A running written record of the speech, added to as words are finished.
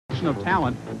generation of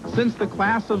talent since the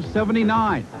class of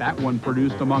 '79. That one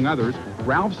produced, among others,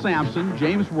 Ralph Sampson,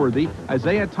 James Worthy,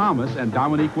 Isaiah Thomas, and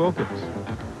Dominique Wilkins.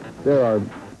 There are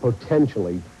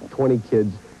potentially 20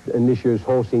 kids in this year's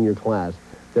whole senior class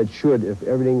that should, if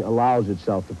everything allows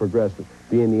itself to progress,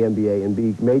 be in the NBA and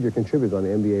be major contributors on the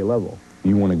NBA level.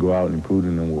 You want to go out and prove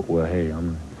to them, well, hey,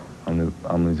 I'm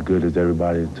as good as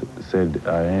everybody said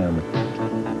I am.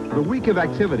 The week of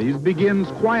activities begins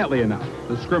quietly enough.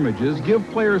 The scrimmages give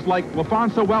players like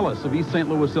LaPhonso Ellis of East St.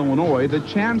 Louis, Illinois, the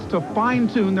chance to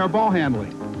fine-tune their ball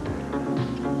handling.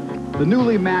 The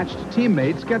newly matched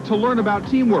teammates get to learn about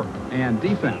teamwork and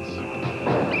defense.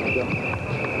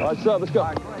 All right, so let's go.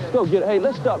 Let's go get it. Hey,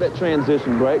 let's stop that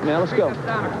transition break now. Let's go.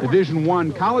 Division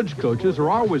I college coaches are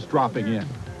always dropping in.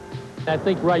 I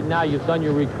think right now you've done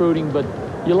your recruiting, but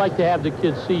you like to have the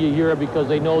kids see you here because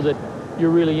they know that you're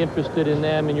really interested in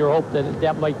them, and you hope that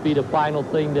that might be the final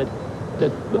thing that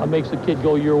makes the kid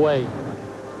go your way.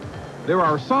 There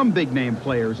are some big-name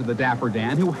players at the Dapper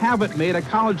Dan who haven't made a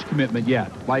college commitment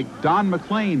yet, like Don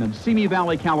Maclean of Simi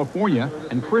Valley, California,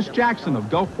 and Chris Jackson of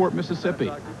Gulfport, Mississippi.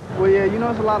 Well, yeah, you know,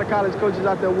 there's a lot of college coaches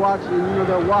out there watching, you know,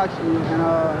 they'll watch you,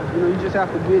 and, you know, you just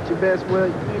have to be at your best. Well,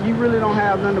 you really don't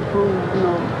have nothing to prove, you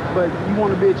know, but you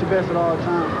want to be at your best at all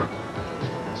times.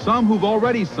 Some who've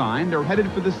already signed are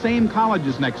headed for the same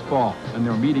colleges next fall, and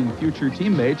they're meeting future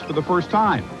teammates for the first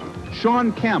time.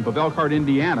 Sean Kemp of Elkhart,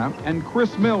 Indiana, and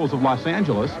Chris Mills of Los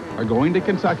Angeles are going to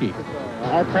Kentucky.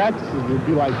 Our practices will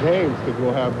be like games because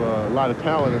we'll have a lot of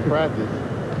talent in practice.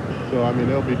 So, I mean,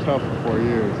 it'll be tough for 4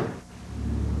 years.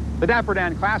 The Dapper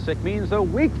Dan Classic means a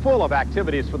week full of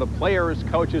activities for the players,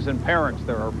 coaches, and parents.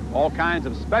 There are all kinds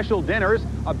of special dinners,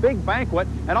 a big banquet,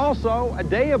 and also a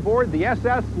day aboard the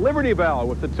SS Liberty Bell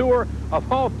with the tour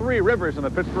of all 3 rivers in the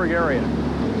Pittsburgh area.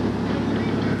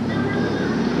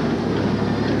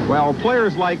 Well,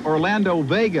 players like Orlando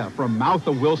Vega from mouth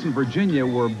of Wilson, Virginia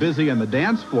were busy on the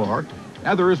dance floor.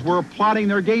 Others were plotting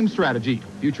their game strategy.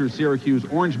 Future Syracuse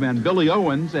Orangemen Billy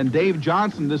Owens and Dave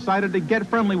Johnson decided to get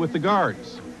friendly with the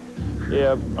guards.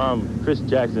 Yeah, Chris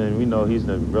Jackson, we know he's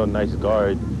a real nice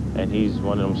guard, and he's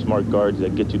one of them smart guards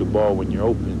that get you the ball when you're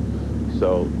open.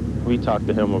 So we talked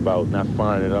to him about not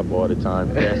firing it up all the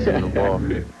time, passing the ball.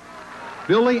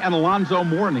 Billy and Alonzo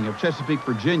Mourning of Chesapeake,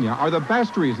 Virginia are the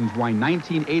best reasons why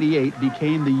 1988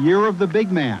 became the year of the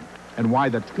big man, and why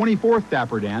the 24th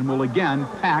Dapper Dan will again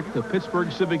pack the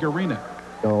Pittsburgh Civic Arena.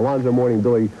 Alonzo Mourning,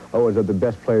 Billy Owens are the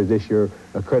best players this year,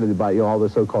 accredited by all the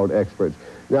so-called experts.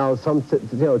 Now,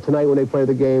 tonight when they play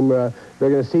the game, they're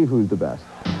going to see who's the best.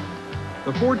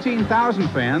 The 14,000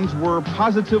 fans were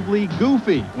positively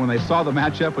goofy when they saw the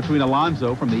matchup between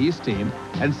Alonzo from the East team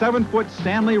and 7-foot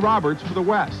Stanley Roberts for the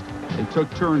West. They took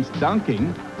turns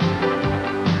dunking,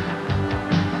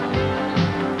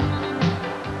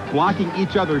 blocking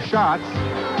each other's shots,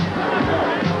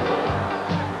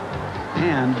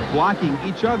 and blocking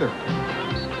each other.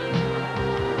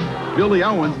 Billy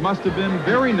Owens must have been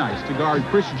very nice to guard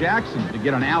Chris Jackson to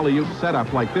get an alley-oop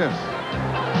setup like this.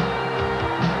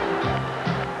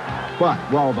 But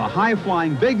while the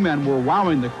high-flying big men were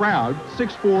wowing the crowd,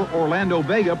 6'4" Orlando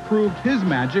Vega proved his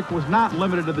magic was not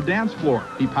limited to the dance floor.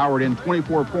 He powered in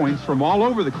 24 points from all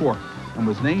over the court and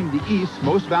was named the East's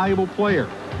most valuable player.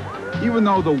 Even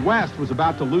though the West was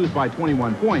about to lose by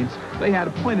 21 points, they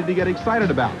had plenty to get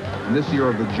excited about. And this year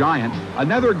of the Giant,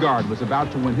 another guard was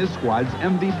about to win his squad's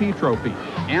MVP trophy.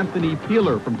 Anthony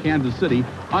Peeler from Kansas City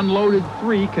unloaded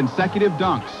 3 consecutive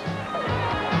dunks.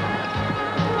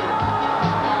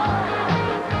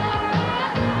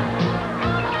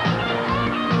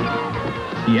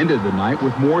 He ended the night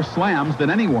with more slams than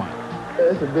anyone.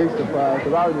 It's a big surprise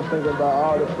because I was just thinking about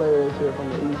all the players here from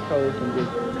the East Coast,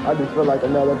 and I just feel like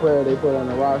another player they put on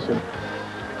the roster.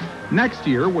 Next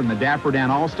year, when the Dapper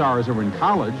Dan All-Stars are in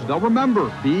college, they'll remember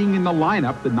being in the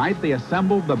lineup the night they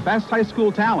assembled the best high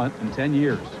school talent in 10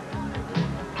 years.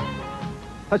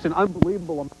 Such an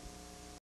unbelievable amount.